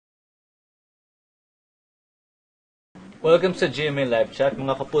Welcome sa GMA Live Chat.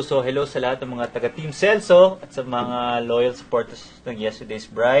 Mga kapuso, hello sa lahat ng mga taga-Team Celso at sa mga loyal supporters ng Yesterday's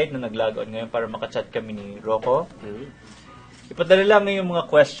Bride na nag-log on ngayon para makachat kami ni Rocco. Ipadala lang ngayong mga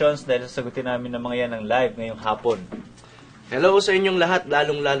questions dahil sasagutin namin ng mga yan ng live ngayong hapon. Hello sa inyong lahat,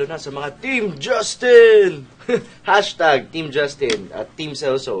 lalong-lalo na sa mga Team Justin! Hashtag Team Justin at Team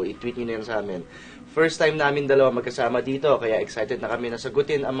Celso. I-tweet nyo na yan sa amin. First time namin dalawa magkasama dito, kaya excited na kami na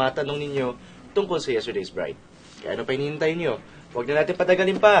sagutin ang mga tanong ninyo tungkol sa Yesterday's Bride. Kaya ano pa hinihintay nyo? Huwag na natin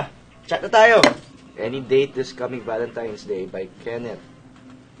patagalin pa. Chat na tayo! Any date this coming Valentine's Day by Kenneth.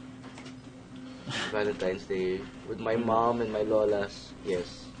 Valentine's Day with my mom and my lolas.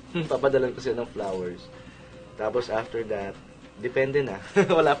 Yes. Papadalan ko sila ng flowers. Tapos after that, depende na.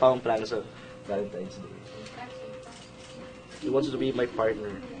 Wala pa akong plano sa Valentine's Day. He wants to be my partner.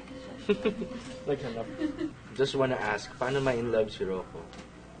 Just wanna ask, paano ma-in love si Rocco?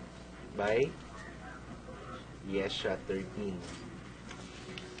 By? Yes, siya, 13.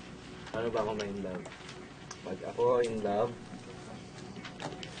 Paano ba ako ma-in love? Pag ako in love,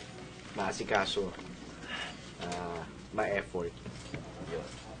 maasikaso. Ma-effort. Yun.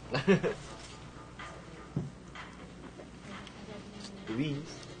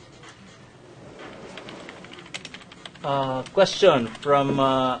 Question from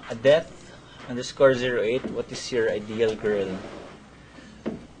Adeth_08. What is your ideal girl?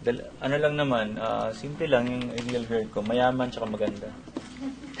 Ano lang naman, simple lang yung ideal girl ko. Mayaman tsaka maganda.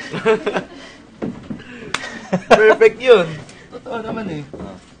 Perfect yun. Totoo naman eh.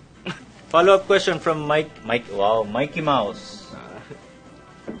 Follow-up question from Mikey Mouse.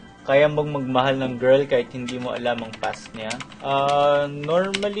 Kaya mong magmahal ng girl kahit hindi mo alam ang past niya?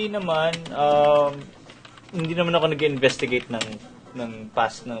 Normally naman, hindi naman ako nag-investigate ng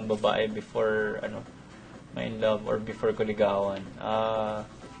past ng babae before my in love or before ko ligawan.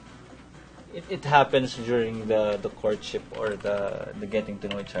 It happens during the courtship or the getting to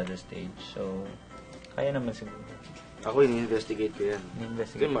know each other stage. So, kaya naman siguro. Ako in-investigate ko yan.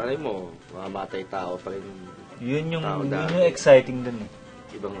 In-investigate. Kasi malay mo, mamamatay tao pa rin. Yun yung exciting dun eh.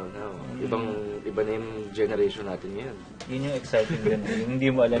 Iba na yung generation natin ngayon. Yun yung exciting dun eh. Yung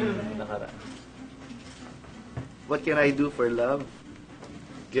hindi mo alam yung nakaraan. What can I do for love?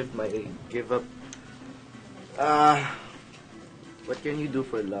 Give up. What can you do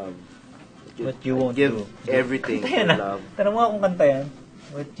for love? What you won't give do. Everything for love. Tanong mo akong kanta yan.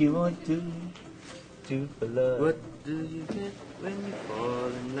 What you won't do for love. What do you get when you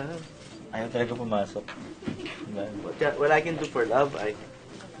fall in love? Ayaw talaga pumasok. What I can do for love, I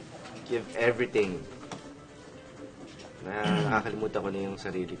give everything. Nakakalimutan ko na yung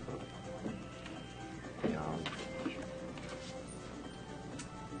sarili ko.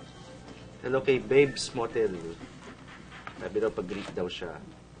 Hello kay Babes Motel. Sabi daw pag-greet daw siya.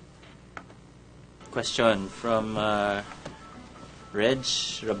 Question from Reg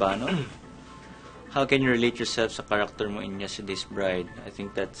Rabano. How can you relate yourself sa character mo in Yesterday's Bride? I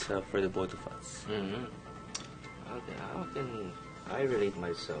think that's for the both of us. How can I relate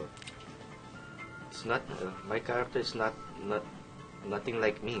myself? It's not my character is nothing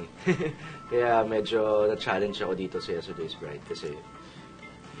like me. Kaya medyo na-challenge ako dito sa Yesterday's Bride kasi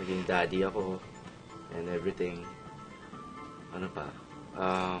naging daddy ako and everything. Ano pa?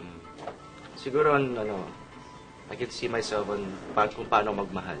 Siguro I can see myself on kung paano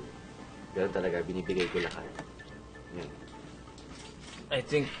magmahal. Ganun talaga, binibigay ko lahat. Yan. I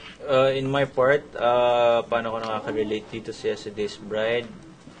think, in my part, paano ko nakaka-relate dito sa Yesterday's Bride?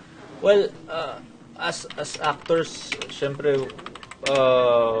 Well, as actors, syempre,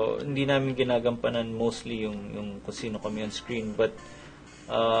 hindi namin ginagampanan mostly yung kung sino kami on screen. But,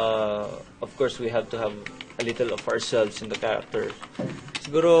 of course, we have to have a little of ourselves in the character.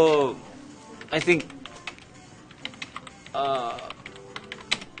 Siguro, I think,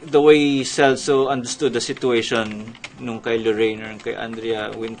 the way Celso understood the situation nung kay Lorraine or kay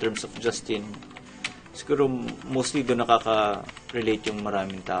Andrea in terms of Justin, siguro mostly doon nakaka-relate yung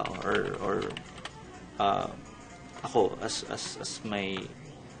maraming tao or ako as my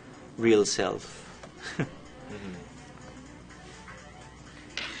real self.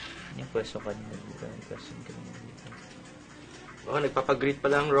 Yung question kanina dito. Nagpapagreet pa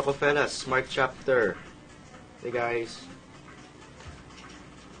lang Rockefellas, Smart Chapter. Hey guys.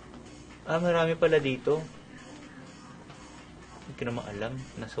 Marami pala dito. Hindi ko naman alam.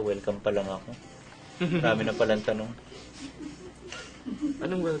 Nasa welcome pa lang ako. Marami na palang tanong.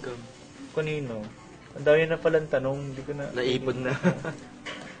 Anong welcome? Kanino? Ang dami na palang tanong. Hindi ko na... Naipon na.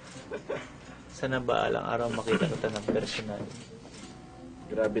 Sana ba alang araw makita ko ito ng personal.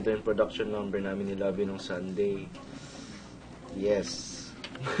 Grabe daw yung production number namin ni Lobby nung Sunday. Yes.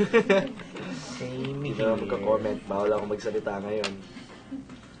 Same Hindi here. na magka-comment. Bawal ako magsalita ngayon.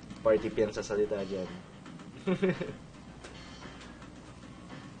 Party piyan sa salita dyan.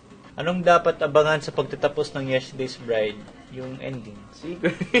 Anong dapat abangan sa pagtatapos ng Yesterday's Bride? Yung ending.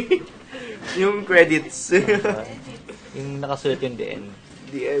 Secret. Yung credits. Yung nakasulat yung the end.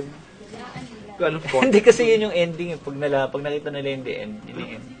 The end. Kung anong font? Hindi kasi yun yung ending. Pag nakita nila yung the end, yun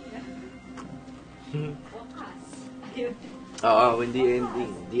yung end. Oo, when the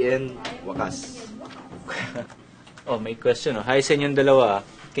ending. The end, wakas. Oh, may question. Oh. Hi sa inyong dalawa.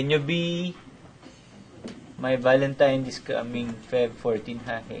 Can you be my Valentine this coming Feb 14?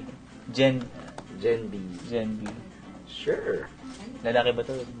 Ha? Hey. Gen B. Gen B. Sure. Lalaki ba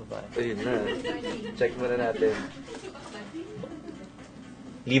ito? Babae? Ayun na. Check muna natin.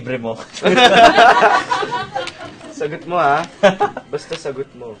 Libre mo. Sagot mo ha. Basta sagot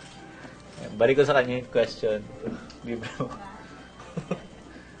mo. Balik ko sa kanya yung question. Libre mo.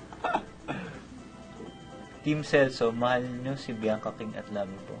 Team Celso, mahal nyo si Bianca King at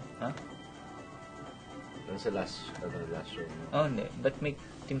Lami po. Ha? Sa last show mo. Oh, hindi. But may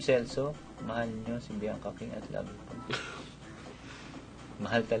Team Celso, mahal nyo si Bianca King at Lami po.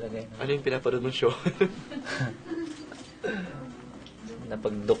 Mahal talaga yun. Ano yung pinapanood mong show?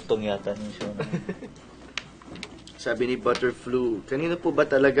 Napagduktong yata yung show na. Sabi ni Butterflu, kanino po ba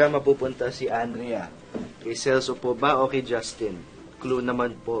talaga mapupunta si Andrea? Kay Celso po ba o kay Justin? Clue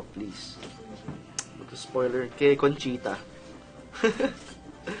naman po, please. Spoiler, kay Conchita.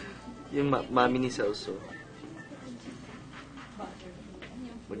 Yung mami ni Celso.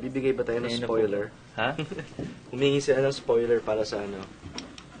 Magbibigay ba tayo ng spoiler? Ha? Humingi sila ng spoiler para sa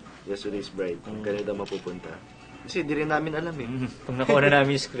Yesterday's Bride. Kung kanino daw mapupunta. Kasi di rin namin alam eh. Pag nakuha na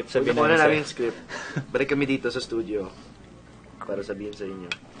namin yung script, Pag sabihin nakuha na namin namin yung script, balik kami dito sa studio para sabihin sa inyo.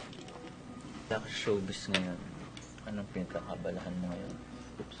 sa showbiz ngayon. Anong pinakakabalahan mo ngayon?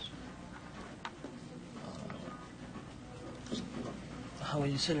 Oops. How will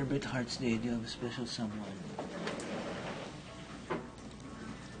you celebrate Heart's Day? Do you have a special someone?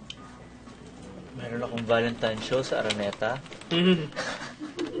 Meron akong Valentine show sa Araneta.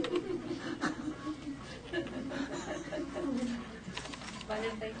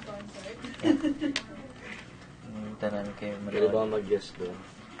 Valentine concert. Nangita namin kayo Pwede ba mag-guest doon?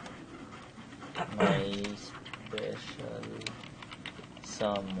 My special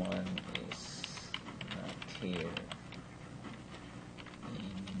someone is not here.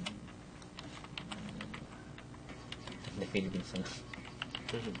 In the Philippines.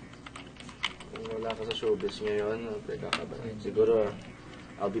 Kung wala ka sa showbiz ngayon, teka ka ba? Siguro,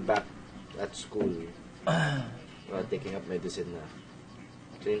 I'll be back at school. Taking up medicine na.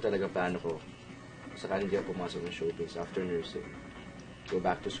 So yun talaga plano ko. Saka hindi ako pumasok ng showbiz after nursing. Go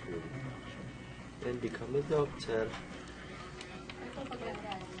back to school. And become a doctor. Ito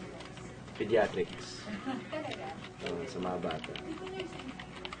paglagaan. Pediatrics. Talaga? Sa mga bata. RN.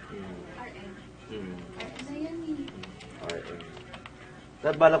 Hmm. RN na yan eh. RN.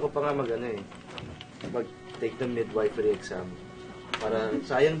 Bala ko pa nga mag-take the midwifery exam. Para,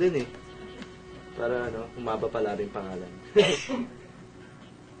 sayang din eh. Para humaba pala rin pangalan.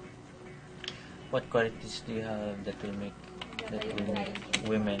 What qualities do you have that will make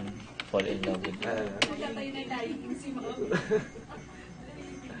women fall in love with you? Magkatayo na tayo si Mom.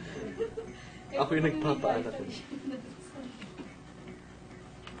 Ako yung nagpapaanak.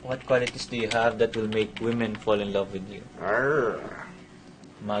 What qualities do you have that will make women fall in love with you? Arr!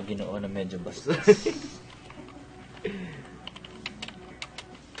 Mga Ginoo na medyo bastos.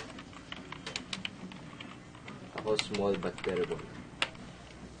 Ako small but terrible.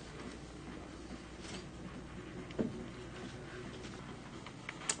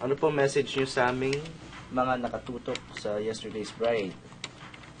 Ano po message nyo sa aming mga nakatutok sa Yesterday's Bride?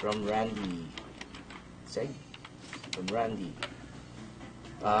 From Randy. Seg? From Randy.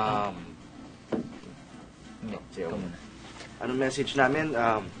 Hindi, Siya. ikaw muna. Ano message namin?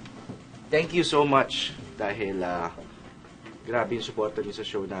 Thank you so much dahil grabe yung supporter niyo sa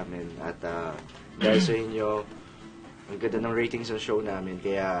show namin at dahil sa inyo ang ganda ng ratings ng show namin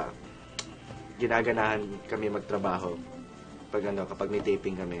kaya ginaganahan kami magtrabaho kapag may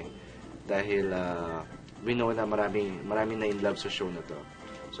taping kami dahil we know na maraming na in love sa show na to.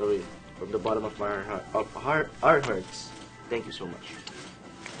 So from the bottom of our hearts, thank you so much.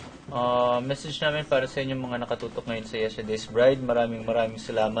 Message namin para sa inyong mga nakatutok ngayon sa Yesterday's Bride. Maraming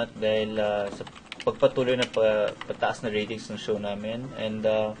salamat dahil sa pagpatuloy na pataas na ratings ng show namin. And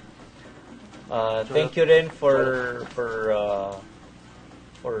thank you rin for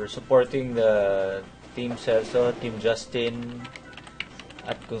supporting the Team Celso, Team Justin,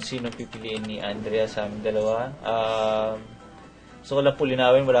 at kung sino pipiliin ni Andrea sa aming dalawa. So ko lang po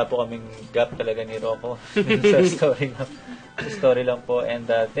linawin, wala po kaming gap talaga ni Rocco sa story lang po. And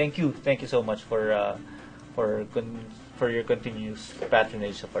thank you so much for your continuous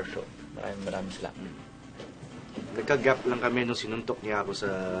patronage of our show. Maraming salamat. Nagka-gap lang kami nung sinuntok niya ako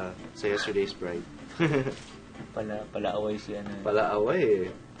sa Yesterday's Bride. Palaaway siya na. Palaaway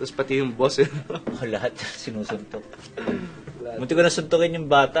eh. Tapos pati yung boss eh. Lahat sinusuntok. Munti ko na suntokin yung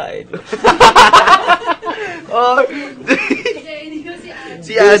bata eh. Oh! Hindi ko si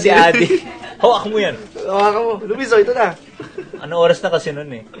Adi. Si Adi. Hawak mo yan. Hawakan mo. Lumiso, ito na. Ano oras na kasi nun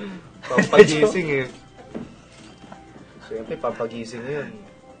eh? Pampagising eh. Siyempre, pampagising na yun.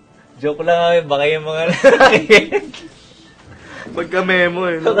 Joke lang, baka yung mga Pagka-memo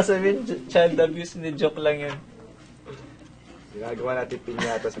eh. Baka sabihin, child abuse, hindi joke lang yun. Ginagawa natin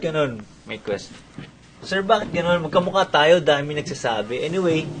pinyatas. Ganon, may question. Sir, bakit ganon? Magkamukha tayo, dami nagsasabi.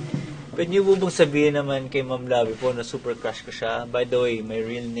 Anyway, pwede niyo po bang sabihin naman kay Ma'am Labi po na super crush ko siya? By the way, my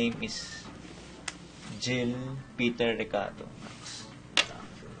real name is Jill Peter Ricardo.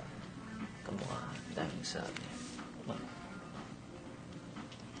 Kamukha, daming sabi.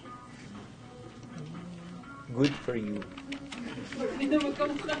 Good for you. Hindi na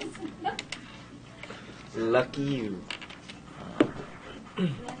magkamukha sila. Lucky you.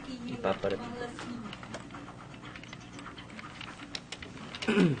 Lucky you. Ipapalit. Ang lasing.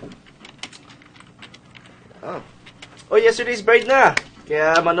 Oh, Yesterday's Bride na!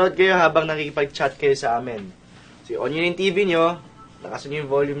 Kaya manood kayo habang nakikipag-chat kayo sa amin. So, on yun yung TV nyo, lakasan nyo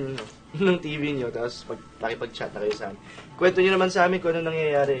yung volume ng TV nyo, tapos nakipag-chat na kayo sa amin. Kwento nyo naman sa amin kung ano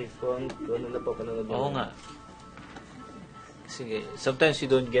nangyayari, kung ano na po panonood nyo. Oo nga. Sige, sometimes you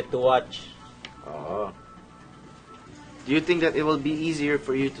don't get to watch. Oo. Do you think that it will be easier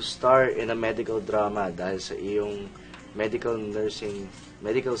for you to star in a medical drama dahil sa iyong medical nursing,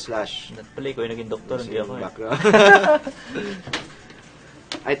 medical slash Not pala, ikaw yung naging doktor, hindi ako eh. background?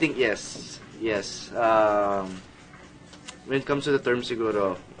 I think yes. Yes. When it comes to the term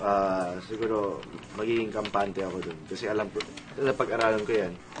siguro magiging kampante ako dun. Kasi alam ko, pag-aralan ko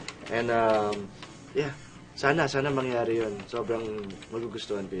yan. And, yeah. Sana mangyari yun. Sobrang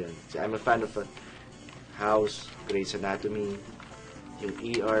magugustuhan ko yan. Kasi I'm a fan of House, Grey's Anatomy, yung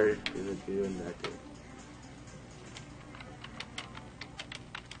ER, yun dati.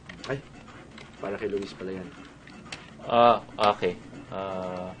 Ay, para kay Luis pala yan. Okay.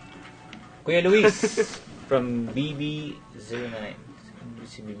 Kuya Luis, from BB09.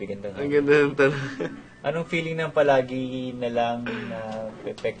 Si BB ganda nga. Ang ganda ng tanong. Anong feeling ng palagi na lang na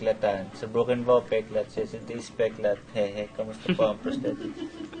pepeklatan? Sa Broken Vow, peklat. Sa Days, peklat. Hehe, kamusta po ang prosthetic?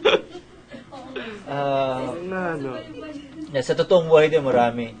 Ano? Sa totoong buhay din,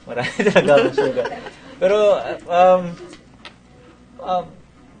 marami. Marami talaga akong sugat. Pero,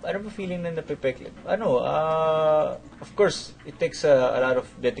 ano ba feeling na napepeklat? Of course, it takes a lot of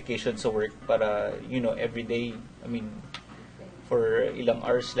dedication sa work para, every day, for ilang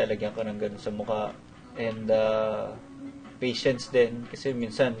hours, lalagyan ko ng ganun sa mukha. And, patience din. Kasi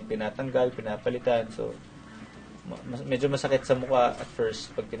minsan, pinatanggal, pinapalitan. So, medyo masakit sa mukha at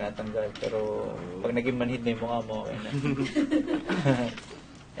first pag tinatanggal. Pero, pag naging manhid na yung mukha mo, okay na.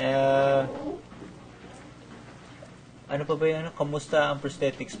 Ano pa ba yun? Kamusta ang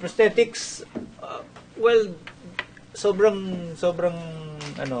prosthetics? Prosthetics, well, sobrang,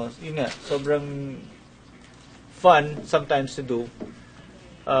 yun nga, sobrang fun sometimes to do.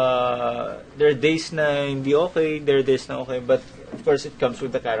 There are days na hindi okay, there are days na okay, but of course it comes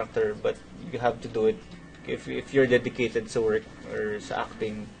with the character, but you have to do it. If you're dedicated sa work or sa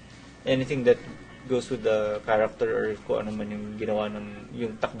acting, anything that goes with the character or kung ano man yung ginawa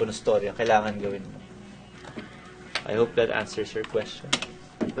yung takbo ng storya, kailangan gawin mo. I hope that answers your question.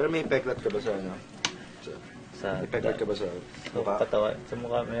 Pero may peklat ka ba sa ano? May peklat ka ba sa mukha? Katawan. Sa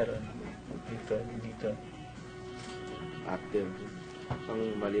mukha meron. Dito. Active.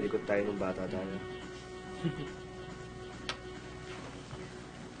 Ang malilikot tayo nung bata tayo.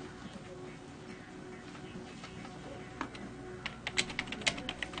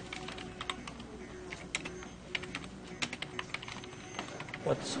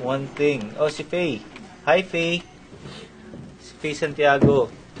 What's one thing? Oh, si Faye. Hi, Faye. Si Faye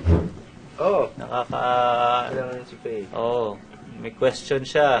Santiago. Oh! Nakaka... Alam mo si Faye. Oh, may question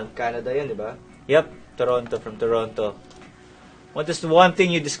siya. Canada yan, di ba? Yep, from Toronto. What is the one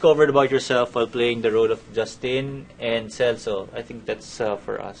thing you discovered about yourself while playing the role of Justin and Celso? I think that's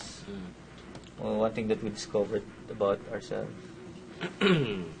for us. One thing that we discovered about ourselves.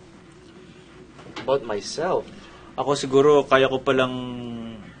 About myself? Ako siguro, kaya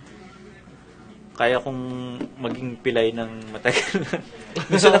kaya kong maging pilay ng matagal.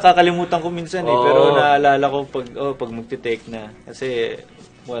 Minsan nakakalimutan ko minsan pero naalala ko pag magte-take na. Kasi,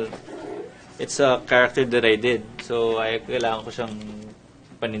 well, it's a character that I did. So, kailangan ko siyang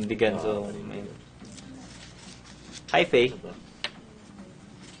panindigan. So, hi, Faye.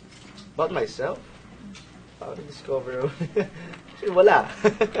 About myself? How to discover? Wala.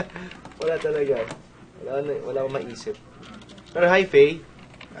 Wala talaga. Wala akong maisip. Pero hi, Faye.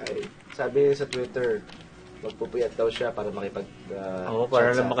 Hi. Sabi niya sa Twitter, magpupuyat daw siya para makipag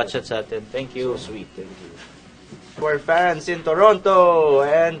para lang makachat sa atin. Thank you. So sweet. Thank you. To our fans in Toronto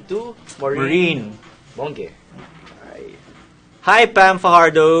and to Maureen Mongge. Hi. Hi, Pam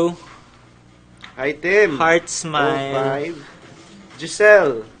Fajardo. Hi, Tim. Heart smile. 05.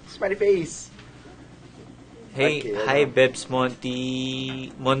 Giselle. Smiley face. Hey, Okay, hi, Bebs ano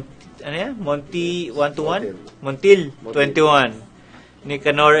yan? Monty 121? Montil 21.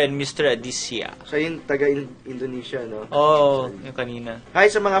 Nicanor and Mr. Adicia. Siya yung taga-Indonesia, no? Oo, yung kanina. Hi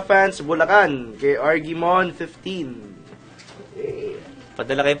sa mga fans Bulacan, kay Argimon 15. Yeah.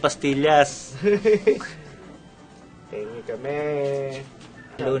 Padala kayong pastillas. Tingin kami.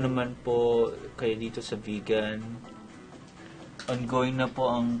 Hello naman po kayo dito sa Vegan. Ongoing na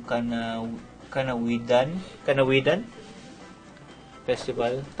po ang Kanawidan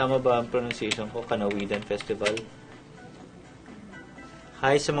Festival. Tama ba ang pronunciation ko? Kanawidan Festival.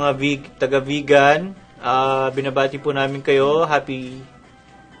 Hi sa mga taga-vegan. Binabati po namin kayo. Happy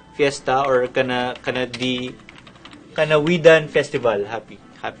Fiesta or Kanawidan Festival.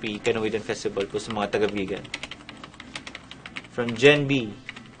 Happy Kanawidan Festival po sa mga taga-vegan. From Gen B.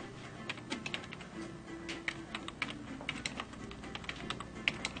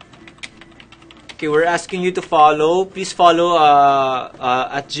 Okay, we're asking you to follow. Please follow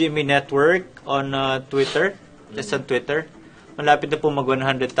at GMA Network on Twitter. Just on Twitter. Malapit na po mag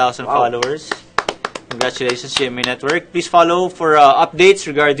 100,000 followers. Congratulations, GMA Network. Please follow for updates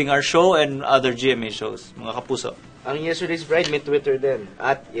regarding our show and other GMA shows. Mga kapuso. Ang Yesterday's Bride may Twitter din.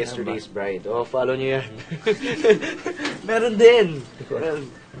 At Yesterday's Bride. Follow nyo yan. Meron din.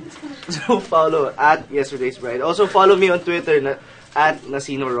 So, follow at Yesterday's Bride. Also, follow me on Twitter at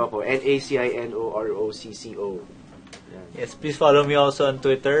Nacino Rocco. Nacinorocco. Yes, please follow me also on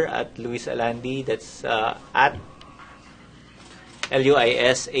Twitter at Luis Alandy. That's at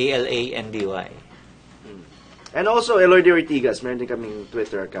LuisAlandy. And also, Eloy de Ortigas. Meron din kaming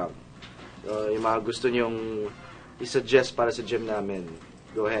Twitter account. Yung mga gusto nyong i-suggest para sa gym namin,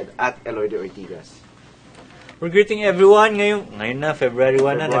 go ahead. At Eloy de Ortigas. We're greeting everyone. Ngayon na, February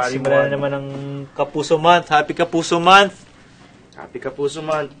 1 na. Nagsimula na naman ang Kapuso Month. Happy Kapuso Month! Happy Kapuso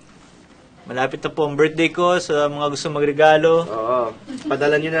Month! Malapit na po ang birthday ko sa mga gusto magregalo. Oo.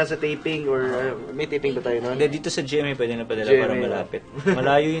 Padala nyo na sa taping or may taping ba tayo nun? Hindi, dito sa GMA pwede na padala GMA, para malapit.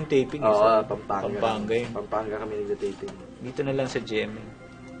 Malayo yung taping. Oo, Pampanga. Pampanga kami nagda-taping. Dito na lang sa GMA.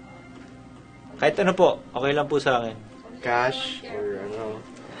 Kahit ano po, okay lang po sa akin. Cash or ano.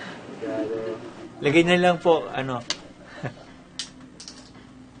 Regalo. Lagay na lang po,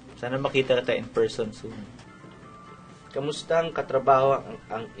 sana makita kita in person soon. Kamusta ang katrabaho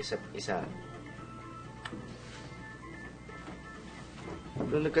ang isa't isa?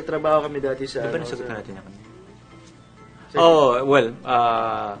 Nung nagkatrabaho kami dati sa... Di ba nasagot na natin yan? Oh, well,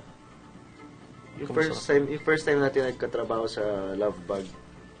 yung first time natin nagkatrabaho sa Love Bug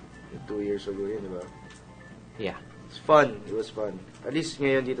 2 years ago yun, di ba? Yeah. It's fun. It was fun. At least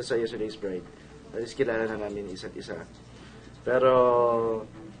ngayon dito sa Yesterday's Bride. At least kilala na namin isa't isa. Pero,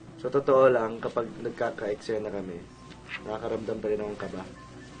 sa totoo lang, kapag nagkaka-eksena kami, nakakaramdam pa rin akong kaba.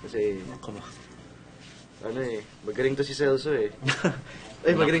 Kasi, magaling to si Celso eh.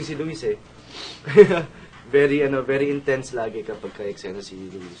 Ay, magaling si Luis eh. very intense lagi kapag ka-eksena si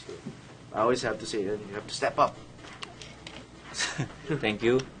Luis. I always have to say, you have to step up. Thank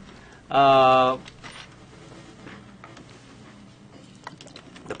you.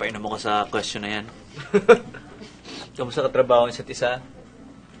 Napainom mo ko sa question na yan. Kamusta katrabaho ang isa't isa?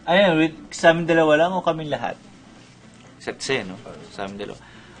 Ayun, sa amin dalawa lang o kaming lahat? Isa't isa, no? Sa amin dalawa.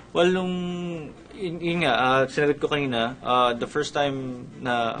 Well, yun nga, sinagot ko kanina, the first time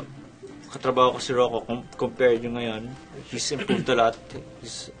na katrabaho ko si Rocco, compared yung ngayon, he's improved a lot.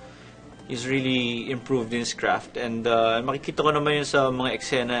 He's really improved in his craft. And makikita ko naman yun sa mga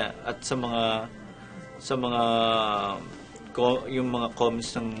eksena at sa mga yung mga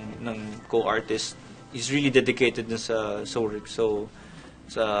comments ng co-artist. He's really dedicated na sa Soul. So,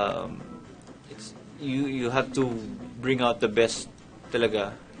 you have to bring out the best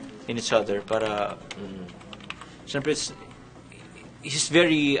talaga in each other para syempre he's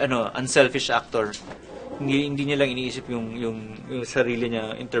very unselfish actor. Hindi niya lang iniisip yung sarili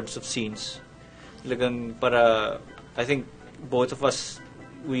niya in terms of scenes. Talagang para, I think, both of us,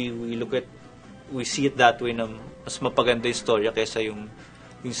 we see it that way na mas mapaganda yung storya kaysa yung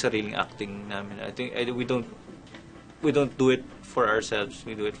sariling acting namin. I think we don't do it for ourselves.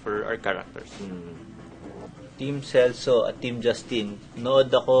 We do it for our characters. Team Celso at Team Justin.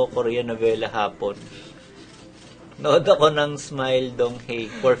 Nood ako Korean novela hapon. Nood ako ng Smile Dong Hey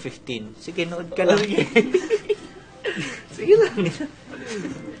 4:15. Sige, nood ka lang. Sige lang.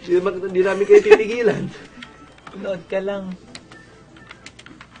 Hindi namin kayo pipigilan. Nood ka lang.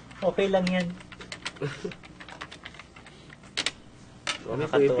 Okay lang yan. Kami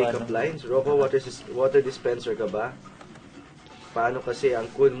po yung pick-up lines. Rocco, water dispenser ka ba? Paano kasi ang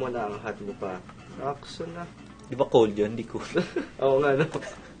cool mo na ang hot mo pa? Akso na. Di ba cold yun? Di cool. Oo nga, no?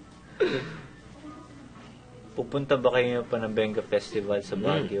 Pupunta ba kayo pa ng Benga Festival sa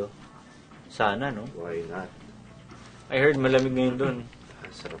Baguio? Sana, no? Why not? I heard malamig ngayon doon.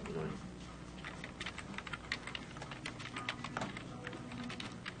 Sarap nun.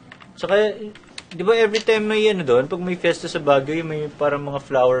 Tsaka, di ba every time may ano doon, pag may festa sa Baguio, yung may parang mga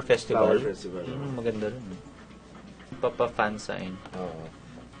flower festival. Flower festival. Maganda rin. Papa-fan sign. Oo.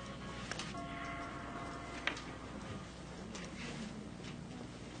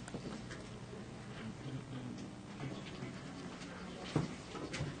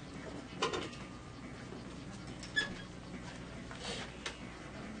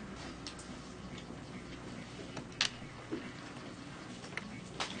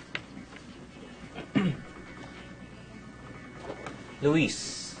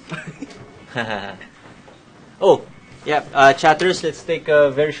 Luis. Oh, yeah. Chatters, let's take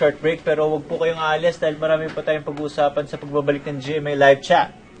a very short break. Pero wag po kayong aalis dahil marami pa tayong pag-uusapan sa pagbabalik ng GMA Live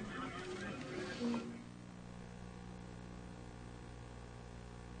Chat.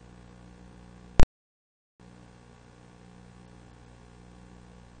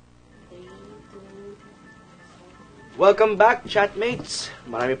 Welcome back, chatmates!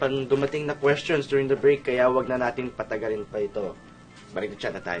 Marami pang dumating na questions during the break, kaya wag na natin patagalin pa ito. Balik na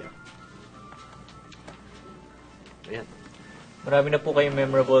chat na tayo. Ayan. Marami na po kayong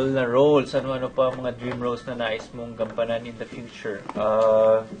memorable na roles. Ano-ano pa ang mga dream roles na nais mong gampanan in the future?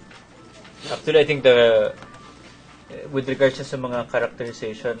 Actually, I think with regards sa mga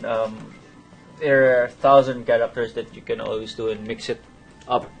characterization, there are 1,000 characters that you can always do and mix it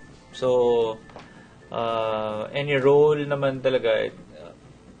up. So, any role naman talaga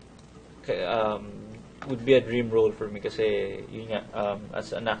would be a dream role for me kasi yun nga, as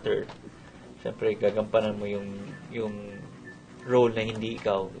an actor, syempre gagampanan mo yung role na hindi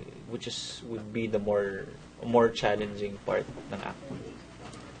ikaw, which would be the more challenging part ng acting.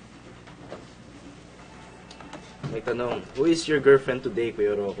 May tanong, who is your girlfriend today,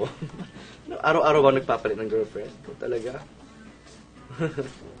 Kuya Rocco? Araw-araw ba nagpapalit ng girlfriend? Ito talaga?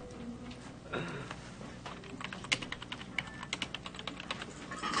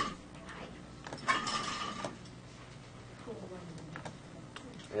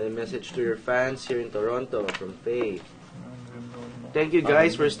 And a message to your fans here in Toronto from Faye. Thank you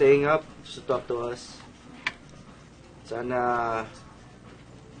guys for staying up just to talk to us. Sana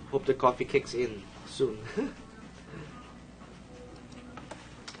hope the coffee kicks in soon.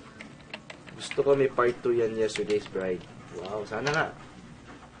 Gusto ko may part 2 yan, Yesterday's Bride. Wow, sana nga.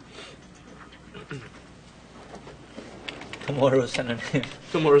 Tomorrow's ano na yun?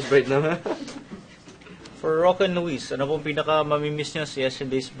 Tomorrow's Bride naman. For Rocco and Luis, ano pong pinaka mamimiss nyo sa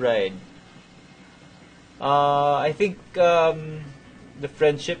Yesterday's Bride? I think the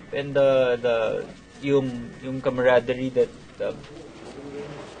friendship and yung camaraderie that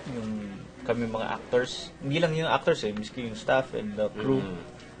yung kami mga actors, hindi lang yung actors miski yung staff and the crew.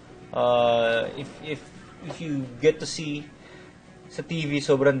 If you get to see sa TV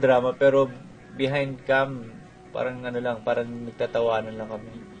sobrang drama pero behind cam parang ano lang, parang nagtatawanan lang kami.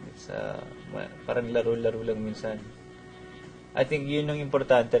 It's parang laro-laro lang minsan. I think yun ang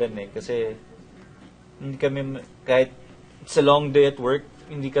importante rin kasi hindi kami kahit it's a long day at work,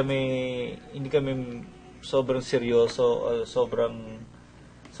 hindi kami sobrang seryoso o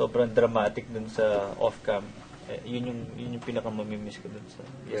sobrang dramatic dun sa off-cam. Yun yung pinaka-mamimiss ko dun sa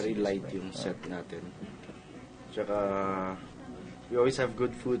very light yung set natin. Tsaka we always have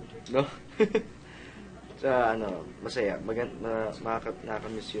good food, no? Sa masaya,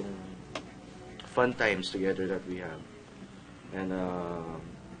 nakakamiss yung fun times together that we have. And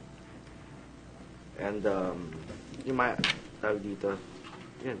yung tawag dito,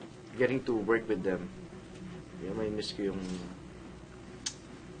 yun, getting to work with them. May miss ko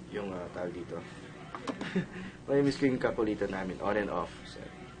yung tawag dito. May miss ko yung kapulitan namin on and off. So,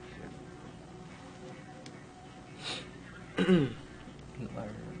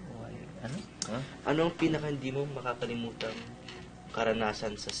 Huh? Ano ang pinaka hindi mo makakalimutang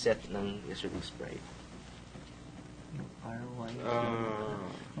karanasan sa set ng Yesterday's Bride?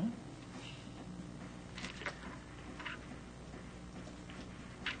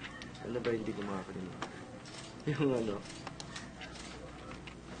 Ano ba hindi ko makakalimutan? Yung ano?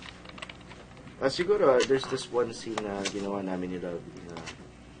 Siguro, there's this one scene na ginawa namin ni Lovely na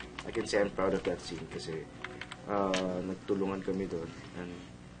I can say I'm proud of that scene kasi nagtulungan kami doon and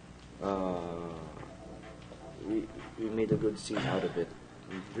we made a good scene out of it.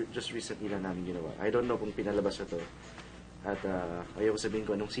 Just recently lang namin ginawa. I don't know kung pinalabas na to. At ayoko sabihin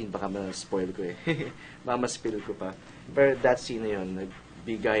ko anong scene, baka ma-spoil ko eh. Baka ma-spill ko pa. Pero that scene na yun,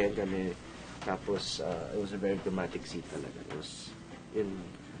 nagbigayan kami. Tapos, it was a very dramatic scene talaga. It was,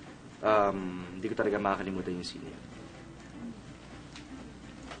 hindi ko talaga makakalimutan yung scene yun.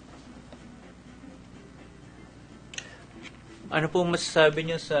 Ano po masasabi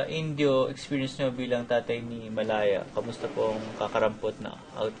niyo sa Indio experience niyo bilang tatay ni Malaya? Kamusta po ang kakarampot na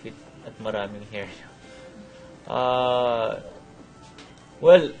outfit at maraming hair niyo?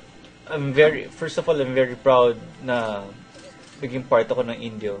 Well, first of all, I'm very proud na naging part ako ng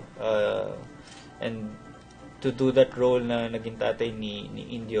Indio. And to do that role na naging tatay ni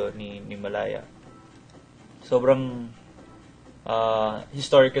Indio, ni Malaya. Sobrang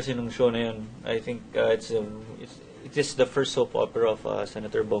historic kasi nung show na yun. I think it is the first soap opera of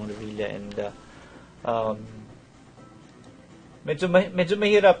Senator Bong Revilla and medyo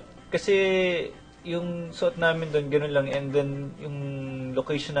mahirap kasi yung suot namin doon ganoon lang and then yung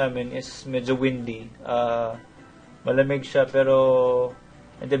location namin is medyo windy. Malamig siya pero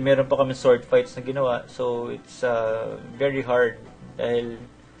and then meron pa kami sword fights na ginawa so it's very hard dahil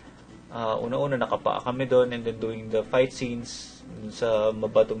una-una nakapaa kami doon and then doing the fight scenes sa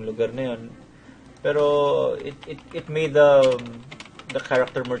mabatong lugar na yun. Pero it made the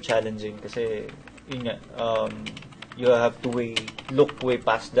character more challenging kasi yun nga you have to look way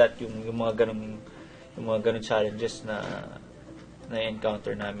past that yung mga ganung challenges na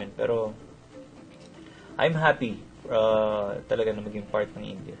encounter namin. Pero I'm happy talaga na maging part ng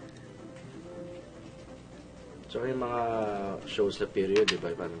India. So yung mga shows sa period, di ba?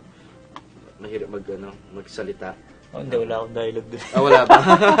 Parang mahirap magsalita. Oh, hindi, wala akong dialogue doon. Wala ba?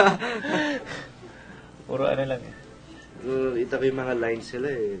 Puro ano lang eh. Ito ko yung mga lines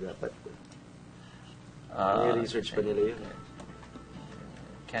sila eh. Dapat. May research pa nila yun.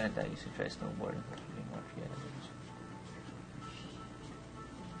 Canada used to try snowboard.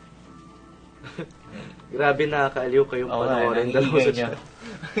 Grabe nakakaaliw kayong panoorin dalawa sa chat.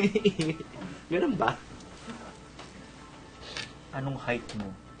 Ganun ba? Anong height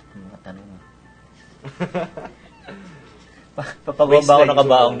mo? Yung mga tanong mo. Papababa ako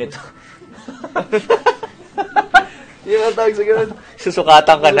nakabaong nito. Yung ang tawag sa ganun.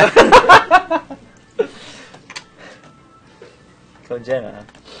 Susukatan ka na. Ikaw dyan,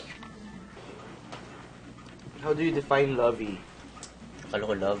 How do you define lovey? Akala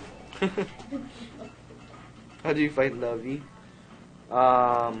ko love. How do you find lovey?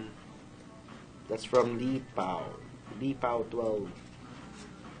 That's from Lee Pao. Lee Pao 12.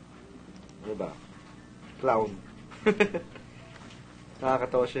 Ano ba? Clown.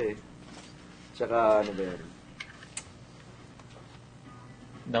 Nakakatawa siya eh. Tsaka ano ba yan?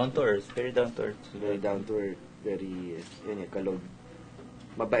 Down to earth. Very down to earth. Very down to earth. Very, yun yung kalog.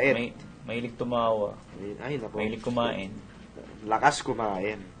 Mabait. Mahilig tumawa. Ay, nako. Mahilig kumain. Lakas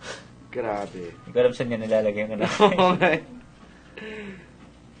kumain. Grabe. Hindi ko alam saan niya nilalagay ang anak. Oo nga.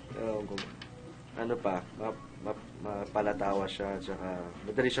 Ano pa, mapalatawa siya, tsaka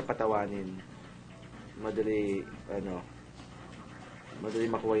madali siya patawanin. Madali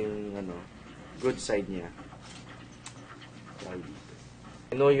makuha yung good side niya.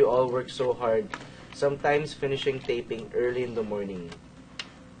 I know you all work so hard. Sometimes finishing taping early in the morning.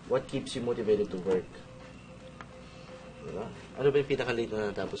 What keeps you motivated to work? Diba? Ano ba yung pinaka-late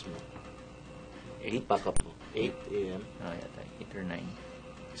na natapos mo? 8 pack-up mo? 8 a.m.? Yata. 8 or 9.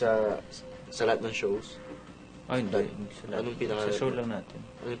 Sa lahat ng shows? Hindi. Anong pinaka... Sa show lang natin.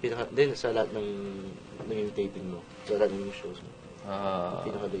 Anong pinaka... Then, sa lahat ng naging taping mo? Sa lahat ng shows mo?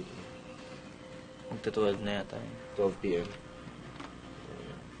 Pinaka-late mo? Magta-12 na yata. 12 p.m.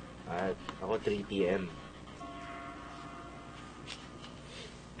 At ako 3 p.m.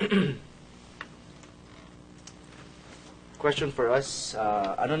 Question for us,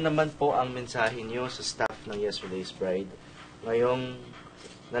 ano naman po ang mensahe niyo sa staff ng Yesterday's Bride ngayong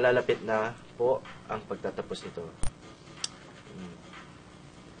nalalapit na po ang pagtatapos nito?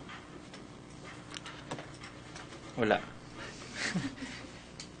 Wala.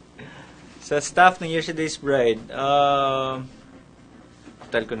 Sa staff ng Yesterday's Bride,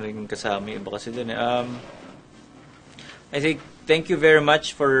 tal ko na rin kasama yung iba kasi dun. I think thank you very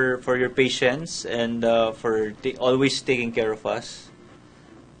much for your patience and for always taking care of us.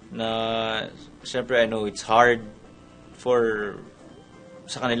 Na syempre I know it's hard for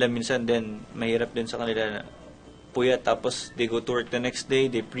sa kanila minsan din, mahirap din sa kanila na puyat, tapos they go to work the next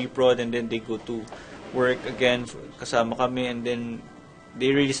day, they pre-prod, and then they go to work again kasama kami, and then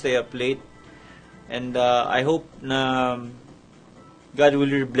they really stay up late. And I hope na God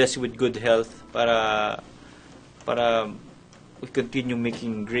will really bless you with good health para we continue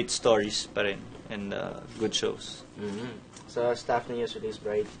making great stories pa rin and good shows. Mm-hmm. Sa staff ng Yesterday's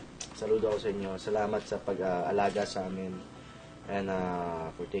Bride, saludo ako sa inyo. Salamat sa pag-alaga sa amin and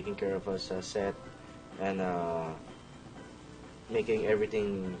for taking care of us sa set and making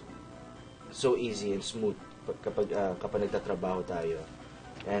everything so easy and smooth kapag nagtatrabaho tayo.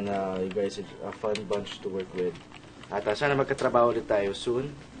 And you guys are a fun bunch to work with. At sana magkatrabaho ulit tayo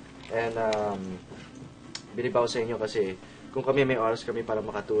soon. And bilib ako sa inyo kasi kung kami may oras kami para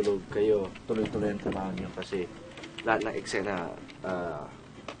makatulog, kayo tuloy-tuloy ang trabaho niyo kasi lahat ng eksena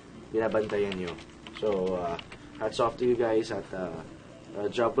binabantayan nyo. So, hats off to you guys at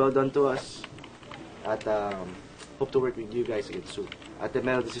job well done to us. At hope to work with you guys again soon. Ate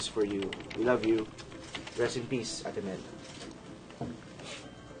Mel, this is for you. We love you. Rest in peace, Ate Mel.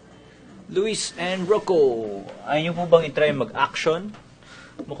 Luis and Rocco, ayaw nyo po bang itry mag-action?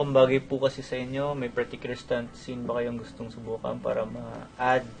 Mukhang bagay po kasi sa inyo. May particular stunt scene ba kayong gustong subukan para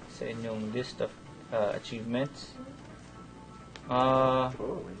ma-add sa inyong list of achievements?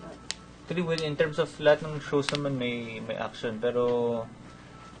 Actually, well, in terms of lahat ng shows naman may action, pero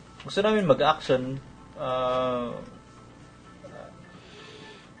gusto namin mag-action.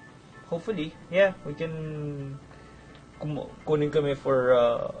 Hopefully, yeah, we can kunin kami for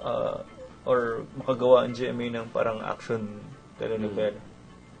or makagawa ang GMA ng parang action telenovela.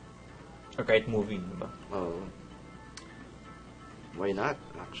 Or kahit movie, diba? Oh. Why not?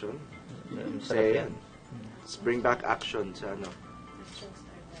 Action? Sarap yan. Let's bring back action sa ano.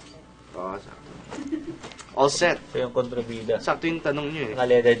 Oo, sakto. All set. So yung kontrabida. Sakto yung tanong nyo eh.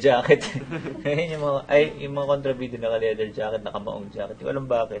 Naka-leather jacket. yung mga kontrabida naka-leather jacket, naka-maong jacket. Hindi ko alam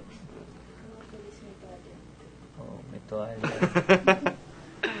bakit. Oh, may tuwalya.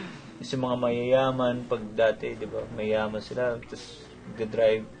 Kasi mga mayayaman, pag dati, di ba, mayayaman sila, tapos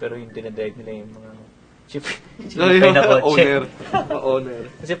nag-drive, pero yung dinadrive nila yung mga cheap na kotse. Owner.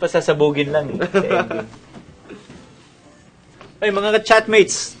 Kasi pasasabugin lang sa ending. Ay, mga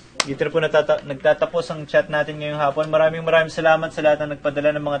chatmates, dito na po nagtatapos ang chat natin ngayong hapon. Maraming salamat sa lahat ng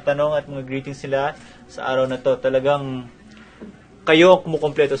nagpadala ng mga tanong at mga greetings sila sa araw na to. Talagang kayo ang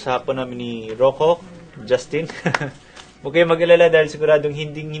kumukompleto sa hapon namin ni Rocco, Justin. Huwag kayong mag-alala dahil siguradong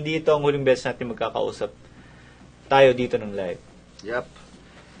hindi ito ang huling beses natin magkakausap tayo dito ng live. Yep.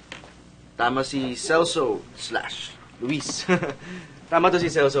 Tama si Celso/Luis. Tama to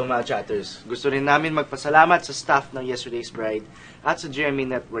si Celso, mga chatters. Gusto rin namin magpasalamat sa staff ng Yesterday's Bride at sa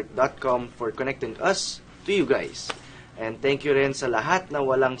gmenetwork.com for connecting us to you guys. And thank you rin sa lahat na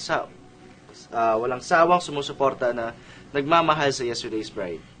walang sawang sumusuporta na nagmamahal sa Yesterday's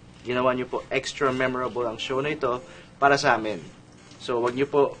Bride. Ginawa niyo po extra memorable ang show na ito para sa amin. So, wag niyo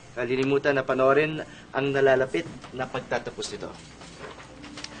po kalilimutan na panoorin ang nalalapit na pagtatapos nito.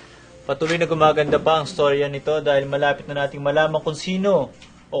 Patuloy na gumaganda pa ang storya nito dahil malapit na nating malaman kung sino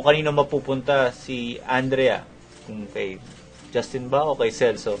o kanino mapupunta si Andrea. Kung kay Justin ba o kay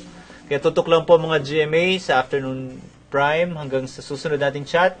Celso. Kaya tutok lang po mga GMA sa Afternoon Prime hanggang sa susunod nating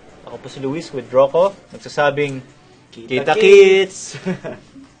chat. Ako po si Luis with Rocco. Nagsasabing, Kita Kits!